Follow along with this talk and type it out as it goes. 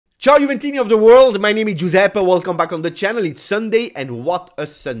Ciao Juventini of the world, my name is Giuseppe, welcome back on the channel. It's Sunday and what a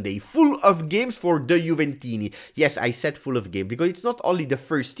Sunday, full of games for the Juventini. Yes, I said full of games because it's not only the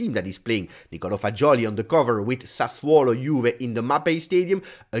first team that is playing. Niccolò Fagioli on the cover with Sassuolo Juve in the Mapei Stadium,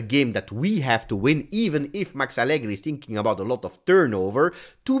 a game that we have to win even if Max Allegri is thinking about a lot of turnover.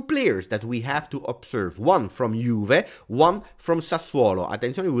 Two players that we have to observe, one from Juve, one from Sassuolo.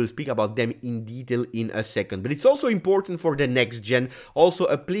 Attention, we will speak about them in detail in a second, but it's also important for the next gen, also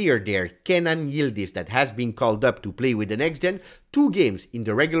a player there, Kenan Yildiz, that has been called up to play with the next gen. 2 games in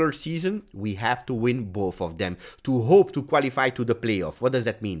the regular season, we have to win both of them to hope to qualify to the playoff. What does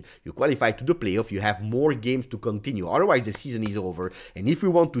that mean? You qualify to the playoff, you have more games to continue, otherwise the season is over. And if we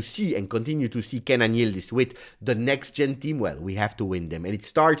want to see and continue to see Kenan Yildiz with the next gen team, well, we have to win them. And it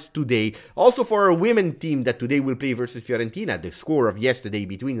starts today. Also for our women team that today will play versus Fiorentina, the score of yesterday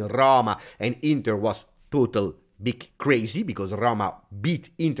between Roma and Inter was total big crazy because Roma beat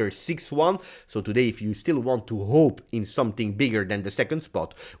Inter 6-1. So today, if you still want to hope in something bigger than the second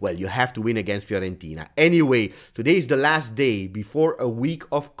spot, well, you have to win against Fiorentina. Anyway, today is the last day before a week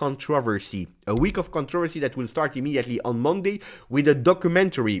of controversy. A week of controversy that will start immediately on Monday with a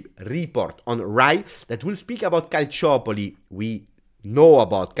documentary report on Rai that will speak about Calciopoli. We know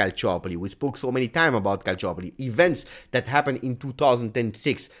about Calciopoli. We spoke so many times about Calciopoli. Events that happened in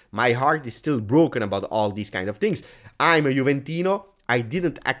 2006. My heart is still broken about all these kind of things. I'm a Juventino. I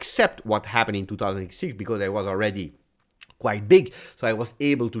didn't accept what happened in 2006 because I was already quite big, so I was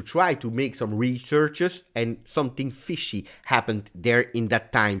able to try to make some researches and something fishy happened there in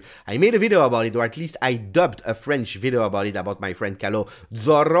that time. I made a video about it, or at least I dubbed a French video about it, about my friend Calo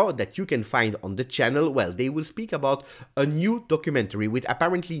Zorro, that you can find on the channel. Well, they will speak about a new documentary with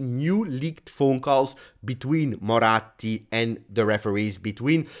apparently new leaked phone calls between Moratti and the referees,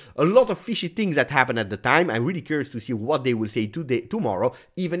 between a lot of fishy things that happened at the time. I'm really curious to see what they will say tomorrow,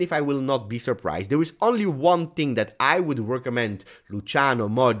 even if I will not be surprised. There is only one thing that I would recommend Luciano,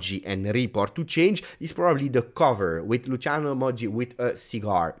 Moggi and Report to change, is probably the cover with Luciano Moggi with a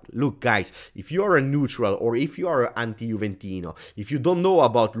cigar. Look guys, if you are a neutral or if you are anti-Juventino, if you don't know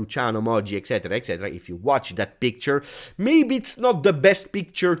about Luciano Moggi, etc, etc, if you watch that picture, maybe it's not the best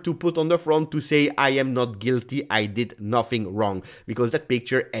picture to put on the front to say I am not guilty, I did nothing wrong, because that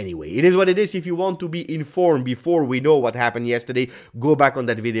picture, anyway, it is what it is. If you want to be informed before we know what happened yesterday, go back on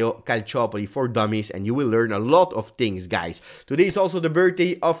that video, Calciopoli for Dummies, and you will learn a lot of things, guys. Today is also the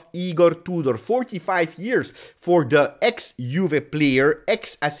birthday of Igor Tudor, 45 years for the ex-Juve player,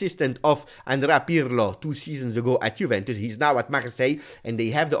 ex-assistant of Andrea Pirlo 2 seasons ago at Juventus. He's now at Marseille, and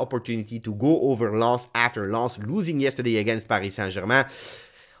they have the opportunity to go over Lens after Lens losing yesterday against Paris Saint-Germain.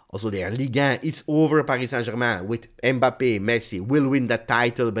 Also their Ligue 1 is over. Paris Saint-Germain with Mbappé, Messi will win that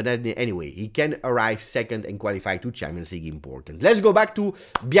title, but anyway, he can arrive second and qualify to Champions League. Important. Let's go back to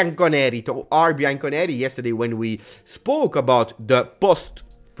Bianconeri, to our Bianconeri. Yesterday when we spoke about the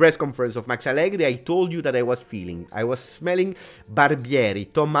press conference of Max Allegri, I told you that I was smelling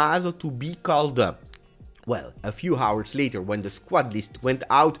Barbieri, Tommaso to be called up. Well, a few hours later, when the squad list went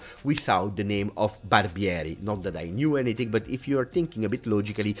out, we saw the name of Barbieri. Not that I knew anything, but if you're thinking a bit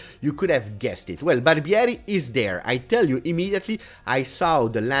logically, you could have guessed it. Well, Barbieri is there. I tell you, immediately, I saw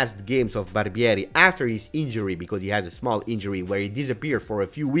the last games of Barbieri after his injury, because he had a small injury where he disappeared for a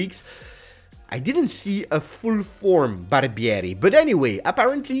few weeks. I didn't see a full form Barbieri, but anyway,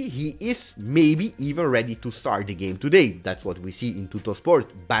 apparently he is maybe even ready to start the game today. That's what we see in Tuttosport.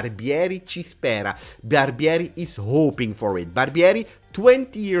 Barbieri ci spera. Barbieri is hoping for it. Barbieri,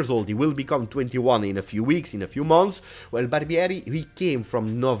 20 years old, he will become 21 in a few weeks, in a few months. Well, Barbieri, he came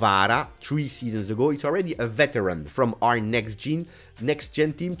from Novara 3 seasons ago. He's already a veteran from our next gen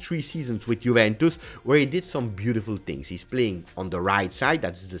team, 3 seasons with Juventus, where he did some beautiful things. He's playing on the right side,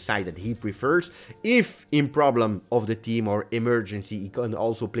 that's the side that he prefers. If in problem of the team or emergency, he can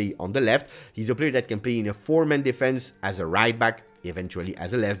also play on the left. He's a player that can play in a 4-man defense as a right back, eventually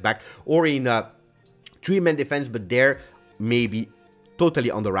as a left back, or in a 3-man defense, but there maybe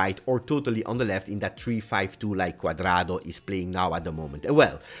totally on the right or totally on the left in that 3-5-2 like Cuadrado is playing now at the moment.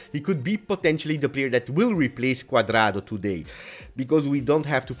 Well, he could be potentially the player that will replace Cuadrado today, because we don't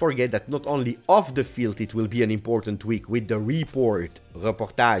have to forget that not only off the field it will be an important week with the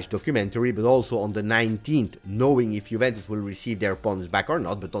reportage documentary, but also on the 19th, knowing if Juventus will receive their opponents back or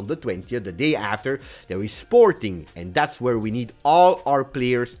not. But on the 20th, the day after, there is Sporting, and that's where we need all our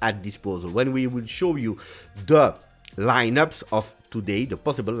players at disposal. When we will show you the lineups of today, the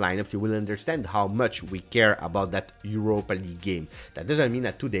possible lineups, you will understand how much we care about that Europa League game. That doesn't mean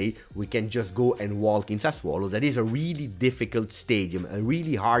that today we can just go and walk in Sassuolo. That is a really difficult stadium, a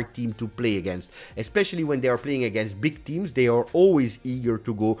really hard team to play against, especially when they are playing against big teams. They are always eager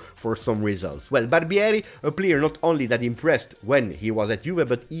to go for some results. Well, Barbieri, a player not only that impressed when he was at Juve,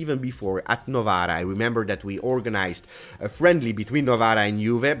 but even before at Novara. I remember that we organized a friendly between Novara and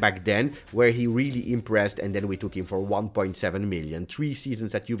Juve back then, where he really impressed, and then we took him for 1.7 million. 3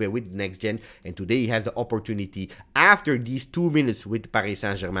 seasons at Juve with Next Gen, and today he has the opportunity, after these 2 minutes with Paris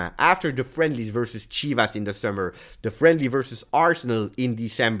Saint-Germain, after the friendlies versus Chivas in the summer, the friendly versus Arsenal in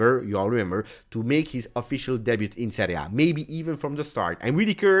December, you all remember, to make his official debut in Serie A, maybe even from the start. I'm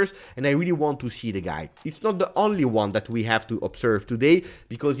really curious, and I really want to see the guy. It's not the only one that we have to observe today,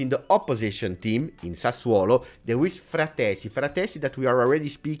 because in the opposition team, in Sassuolo, there is Frattesi that we are already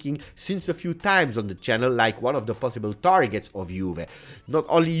speaking since a few times on the channel, like one of the possible targets of Juve. Not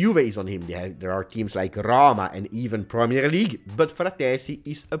only Juve is on him, there are teams like Roma and even Premier League, but Frattesi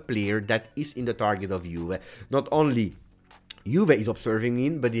is a player that is in the target of Juve. Not only Juve is observing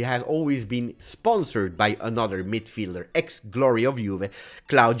him, but he has always been sponsored by another midfielder, ex-glory of Juve,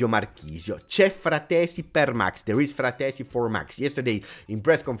 Claudio Marchisio. C'è Frattesi per Max. There is Frattesi for Max. Yesterday, in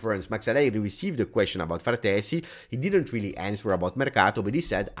press conference, Max Allegri received a question about Frattesi. He didn't really answer about Mercato, but he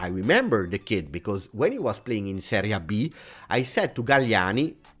said, I remember the kid, because when he was playing in Serie B, I said to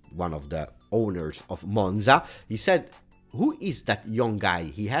Galliani, one of the owners of Monza, he said, who is that young guy?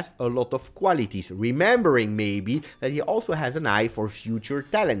 He has a lot of qualities, remembering maybe that he also has an eye for future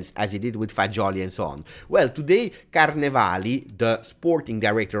talents, as he did with Fagioli and so on. Well, today Carnevali, the sporting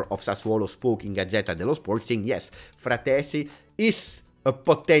director of Sassuolo, spoke in Gazzetta dello Sport saying, yes, Frattesi is a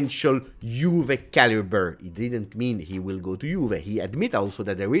potential Juve caliber. It didn't mean he will go to Juve. He admit also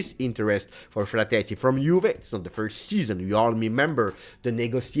that there is interest for Frattesi from Juve. It's not the first season. You all remember the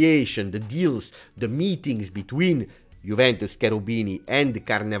negotiation, the deals, the meetings between Juventus, Cherubini and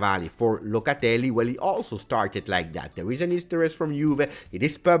Carnevali for Locatelli. Well, he also started like that. There is an interest from Juve. It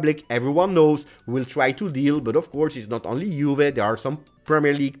is public. Everyone knows. We will try to deal. But of course, it's not only Juve. There are some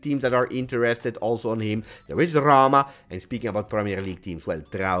Premier League teams that are interested also on him. There is Roma. And speaking about Premier League teams, well,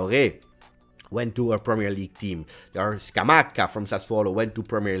 Traoré went to a Premier League team. There are Scamacca from Sassuolo went to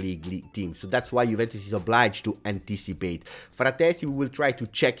Premier League team. So that's why Juventus is obliged to anticipate. Frattesi, we will try to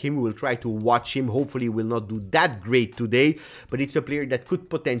check him. We will try to watch him. Hopefully, he will not do that great today. But it's a player that could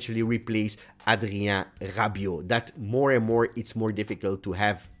potentially replace Adrien Rabiot. That more and more, it's more difficult to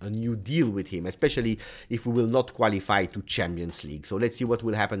have a new deal with him, especially if we will not qualify to Champions League. So let's see what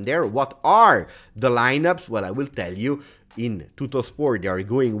will happen there. What are the lineups? Well, I will tell you. In Tuttosport, they are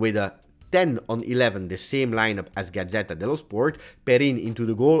going with a 10 on 11, the same lineup as Gazzetta dello Sport. Perin into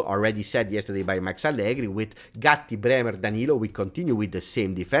the goal, already said yesterday by Max Allegri. With Gatti, Bremer, Danilo, we continue with the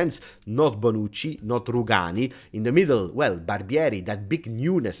same defense. Not Bonucci, not Rugani. In the middle, well, Barbieri, that big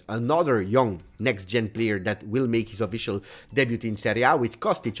newness, another young next-gen player that will make his official debut in Serie A, with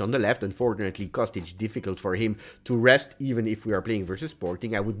Kostic on the left. Unfortunately, Kostic, difficult for him to rest, even if we are playing versus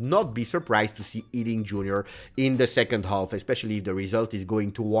Sporting. I would not be surprised to see Ealing Jr. in the second half, especially if the result is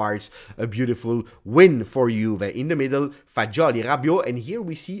going towards a beautiful win for Juve. In the middle, Fagioli, Rabiot, and here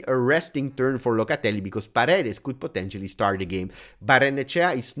we see a resting turn for Locatelli, because Paredes could potentially start the game.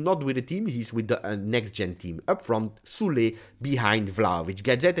 Barrenechea is not with the team, he's with the next-gen team. Up front, Sule behind Vlahovic.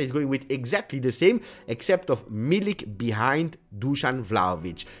 Gazzetta is going with exactly the same, except of Milik behind Dusan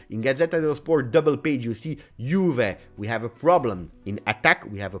Vlahovic. In Gazzetta dello Sport double page, you see Juve, we have a problem in attack,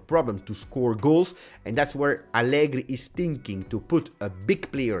 we have a problem to score goals, and that's where Allegri is thinking to put a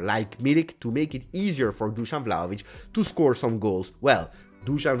big player like Milik to make it easier for Dusan Vlahovic to score some goals. Well,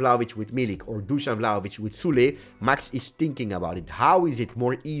 Dusan Vlahovic with Milik or Dusan Vlahovic with Sule, Max is thinking about it. How is it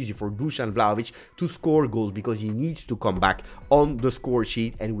more easy for Dusan Vlahovic to score goals? Because he needs to come back on the score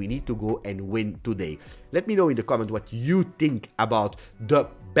sheet, and we need to go and win today. Let me know in the comment what you think about the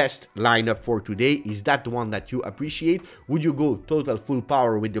best lineup for today. Is that the one that you appreciate? Would you go total full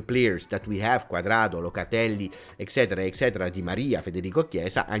power with the players that we have, Quadrado, Locatelli, etc., Di Maria, Federico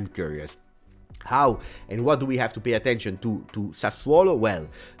Chiesa? I'm curious. How and what do we have to pay attention to Sassuolo? Well,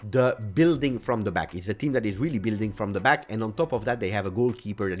 the building from the back. It's a team that is really building from the back, and on top of that, they have a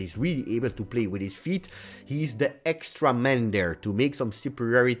goalkeeper that is really able to play with his feet. He's the extra man there to make some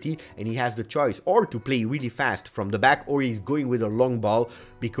superiority, and he has the choice or to play really fast from the back, or he's going with a long ball,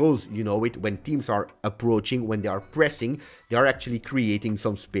 because you know it, when teams are approaching, when they are pressing, they are actually creating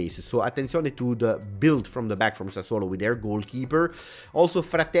some spaces. So attenzione to the build from the back from Sassuolo with their goalkeeper. Also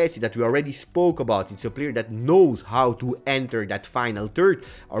Frattesi, that we already spoke spoke about. It's a player that knows how to enter that final third.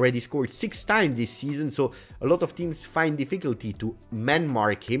 Already scored 6 times this season, so a lot of teams find difficulty to man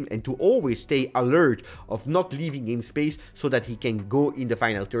mark him and to always stay alert of not leaving him space so that he can go in the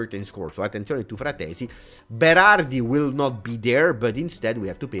final third and score. So attenzione to Frattesi. Berardi will not be there, but instead we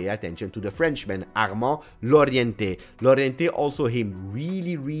have to pay attention to the Frenchman Armand Lorienté. Lorienté also him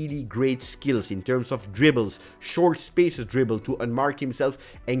really great skills in terms of dribbles, short spaces dribble to unmark himself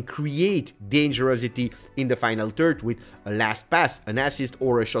and create dangerosity in the final third with a last pass, an assist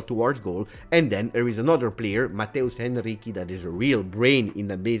or a shot towards goal. And then there is another player, Matheus Henrique, that is a real brain in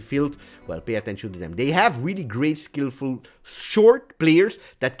the midfield. Well, pay attention to them. They have really great, skillful, short players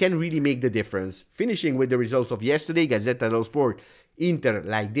that can really make the difference. Finishing with the results of yesterday, Gazzetta dello Sport. Inter,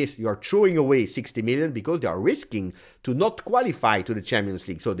 like this, you are throwing away 60 million because they are risking to not qualify to the Champions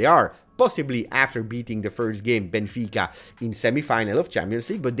League. So they are possibly, after beating the first game, Benfica, in semi-final of Champions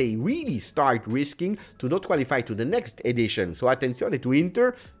League, but they really start risking to not qualify to the next edition. So attenzione to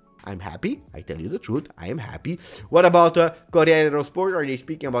Inter. I'm happy. I tell you the truth. I am happy. What about Corriere dello Sport? Are they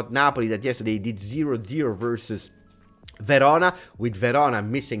speaking about Napoli that yesterday did 0-0 versus Verona, with Verona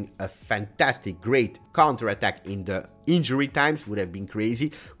missing a fantastic, great counter-attack in the injury times? Would have been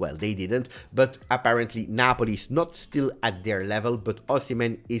crazy. Well, they didn't, but apparently Napoli is not still at their level, but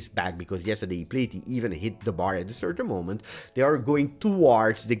Osimhen is back because yesterday he played, he even hit the bar at a certain moment. They are going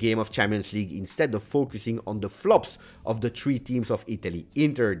towards the game of Champions League instead of focusing on the flops of the 3 teams of Italy.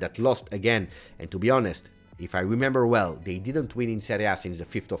 Inter that lost again, and to be honest, if I remember well, they didn't win in Serie A since the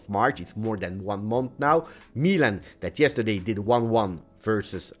 5th of March. It's more than 1 month now. Milan, that yesterday did 1-1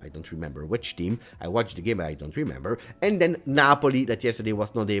 versus, I don't remember which team. I watched the game, but I don't remember. And then Napoli, that yesterday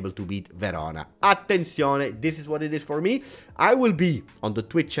was not able to beat Verona. Attenzione, this is what it is for me. I will be on the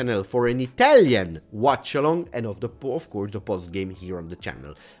Twitch channel for an Italian watch-along and of course, the post-game here on the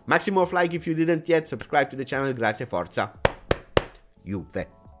channel. Maximum of like if you didn't yet. Subscribe to the channel. Grazie, forza.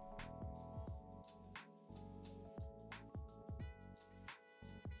 Juve.